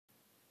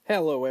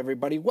Hello,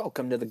 everybody.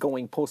 Welcome to the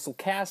Going Postal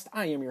Cast.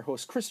 I am your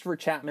host, Christopher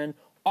Chapman,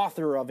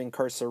 author of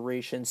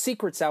Incarceration,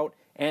 Secrets Out,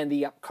 and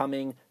the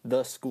upcoming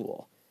The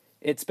School.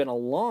 It's been a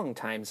long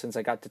time since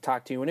I got to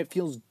talk to you, and it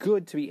feels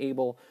good to be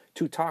able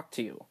to talk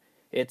to you.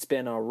 It's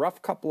been a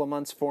rough couple of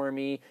months for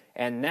me,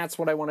 and that's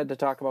what I wanted to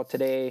talk about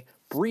today,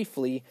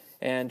 briefly,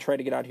 and try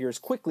to get out here as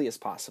quickly as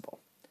possible.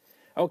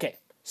 Okay,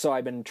 so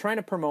I've been trying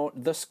to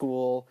promote The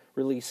School,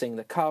 releasing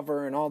the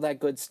cover and all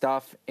that good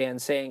stuff,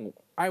 and saying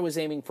I was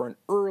aiming for an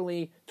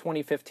early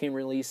 2015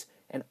 release,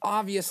 and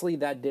obviously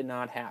that did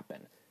not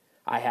happen.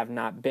 I have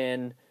not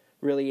been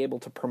really able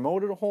to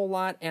promote it a whole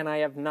lot, and I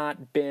have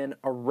not been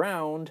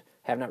around,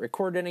 have not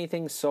recorded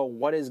anything, so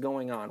what is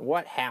going on?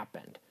 What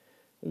happened?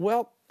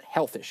 Well,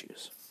 health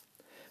issues.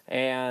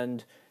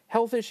 And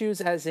health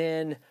issues as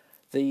in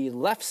the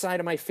left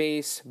side of my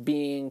face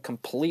being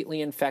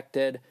completely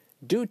infected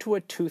due to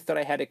a tooth that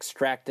I had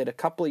extracted a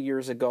couple of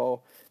years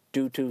ago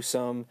due to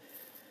some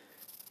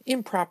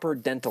improper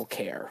dental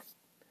care.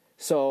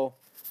 So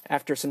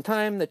after some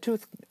time, the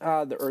tooth,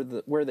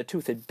 where the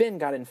tooth had been,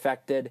 got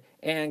infected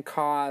and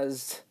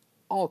caused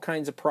all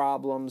kinds of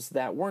problems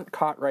that weren't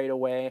caught right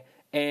away.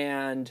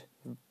 And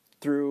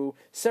through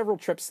several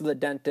trips to the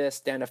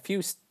dentist and a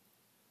few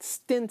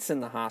stints in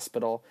the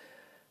hospital,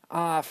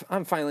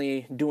 I'm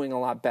finally doing a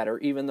lot better,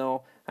 even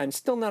though I'm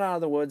still not out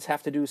of the woods,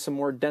 have to do some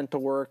more dental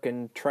work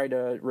and try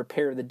to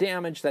repair the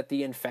damage that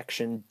the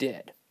infection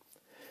did.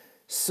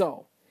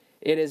 So,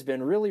 it has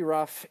been really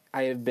rough.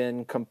 I have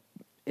been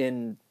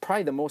in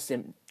probably the most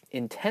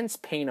intense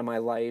pain of my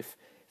life.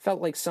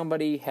 Felt like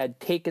somebody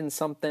had taken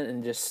something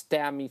and just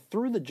stabbed me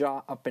through the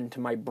jaw up into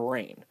my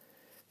brain.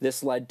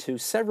 This led to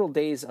several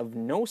days of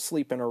no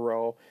sleep in a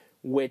row,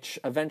 which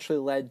eventually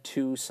led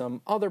to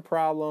some other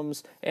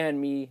problems and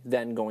me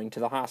then going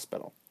to the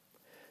hospital.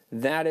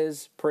 That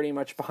is pretty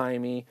much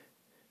behind me.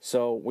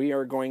 So we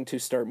are going to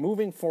start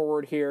moving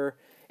forward here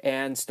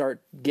and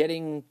start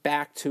getting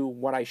back to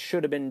what I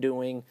should have been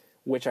doing,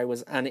 which I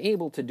was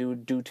unable to do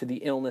due to the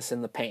illness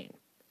and the pain.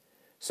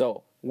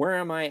 So where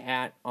am I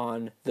at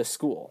on The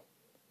School?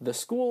 The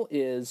School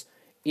is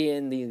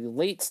in the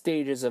late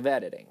stages of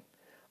editing.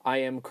 I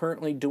am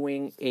currently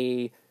doing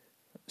a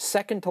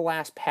second to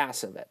last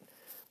pass of it.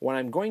 What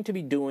I'm going to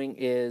be doing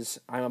is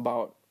I'm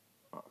about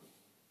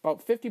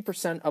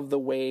 50% of the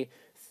way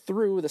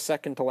through the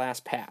second to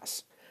last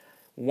pass.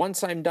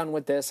 Once I'm done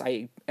with this,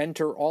 I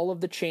enter all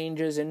of the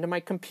changes into my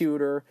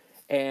computer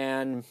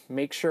and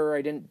make sure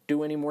I didn't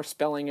do any more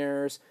spelling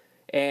errors,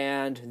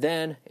 and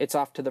then it's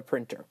off to the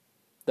printer.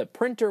 The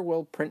printer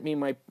will print me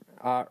my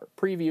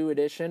preview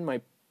edition,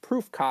 my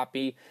proof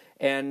copy,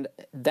 and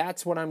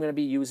that's what I'm going to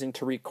be using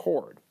to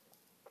record.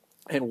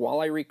 And while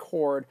I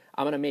record,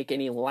 I'm going to make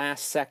any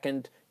last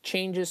second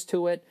changes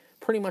to it.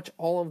 Pretty much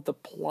all of the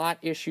plot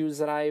issues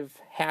that I've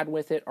had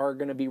with it are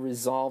going to be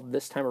resolved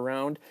this time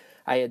around.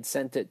 I had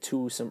sent it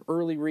to some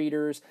early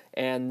readers,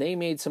 and they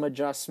made some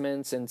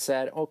adjustments and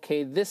said,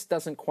 okay, this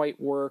doesn't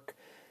quite work,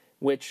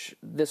 which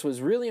this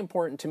was really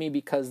important to me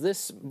because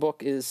this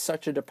book is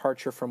such a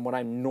departure from what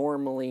I'm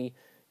normally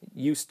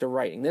used to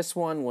writing. This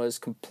one was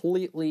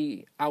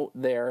completely out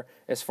there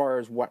as far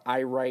as what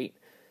I write,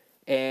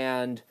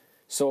 and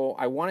so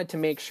I wanted to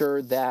make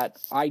sure that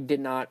I did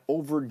not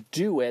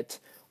overdo it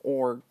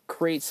or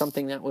create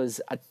something that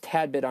was a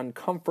tad bit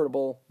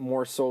uncomfortable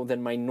more so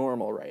than my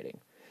normal writing.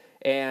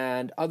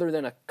 And other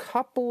than a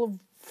couple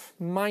of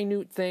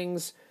minute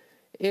things,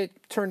 it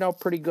turned out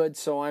pretty good,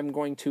 so I'm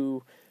going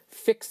to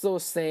fix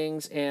those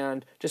things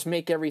and just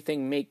make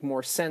everything make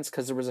more sense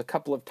because there was a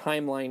couple of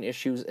timeline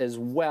issues as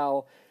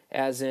well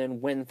as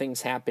in when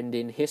things happened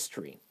in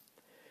history.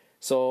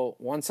 So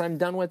once I'm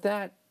done with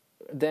that,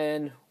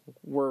 then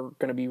we're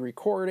going to be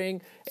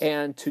recording,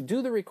 and to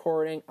do the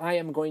recording, I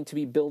am going to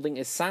be building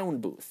a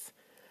sound booth.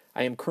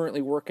 I am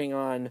currently working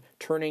on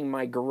turning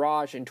my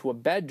garage into a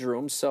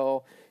bedroom,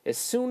 so as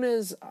soon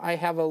as I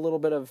have a little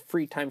bit of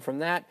free time from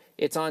that,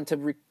 it's on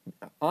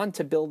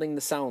to building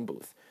the sound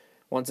booth.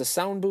 Once a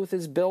sound booth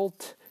is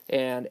built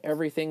and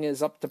everything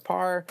is up to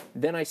par,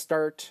 then I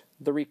start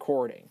the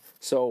recording.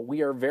 So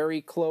we are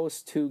very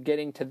close to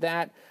getting to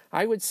that.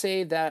 I would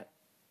say that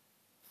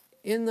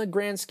in the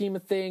grand scheme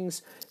of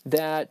things,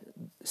 that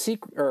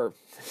The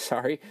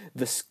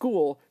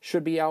School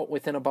should be out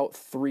within about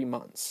 3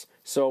 months.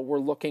 So we're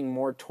looking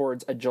more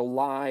towards a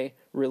July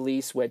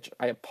release, which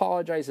I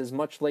apologize is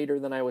much later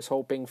than I was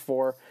hoping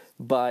for,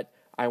 but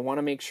I want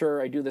to make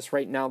sure I do this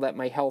right now that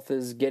my health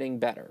is getting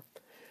better.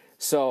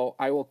 So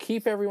I will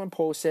keep everyone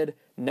posted.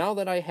 Now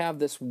that I have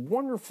this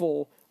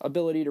wonderful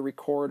ability to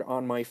record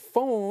on my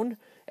phone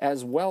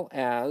as well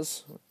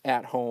as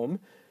at home,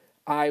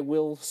 I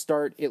will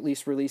start at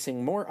least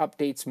releasing more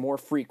updates more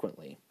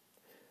frequently.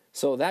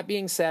 So that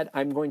being said,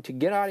 I'm going to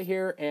get out of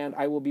here and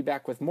I will be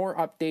back with more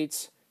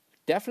updates,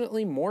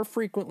 definitely more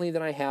frequently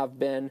than I have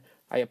been.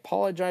 I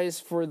apologize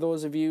for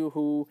those of you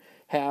who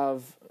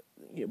have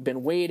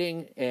been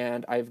waiting,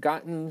 and I've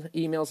gotten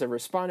emails, I've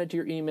responded to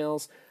your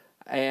emails,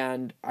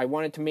 and I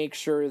wanted to make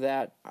sure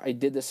that I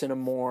did this in a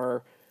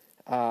more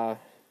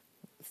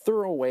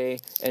thorough way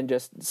and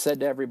just said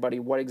to everybody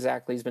what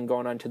exactly has been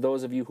going on, to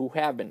those of you who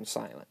have been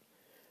silent.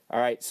 All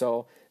right,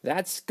 so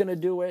that's going to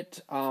do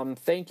it.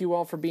 Thank you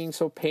all for being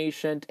so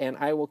patient, and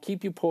I will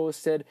keep you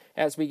posted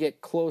as we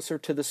get closer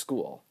to the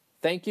school.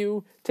 Thank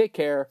you. Take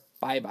care.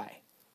 Bye-bye.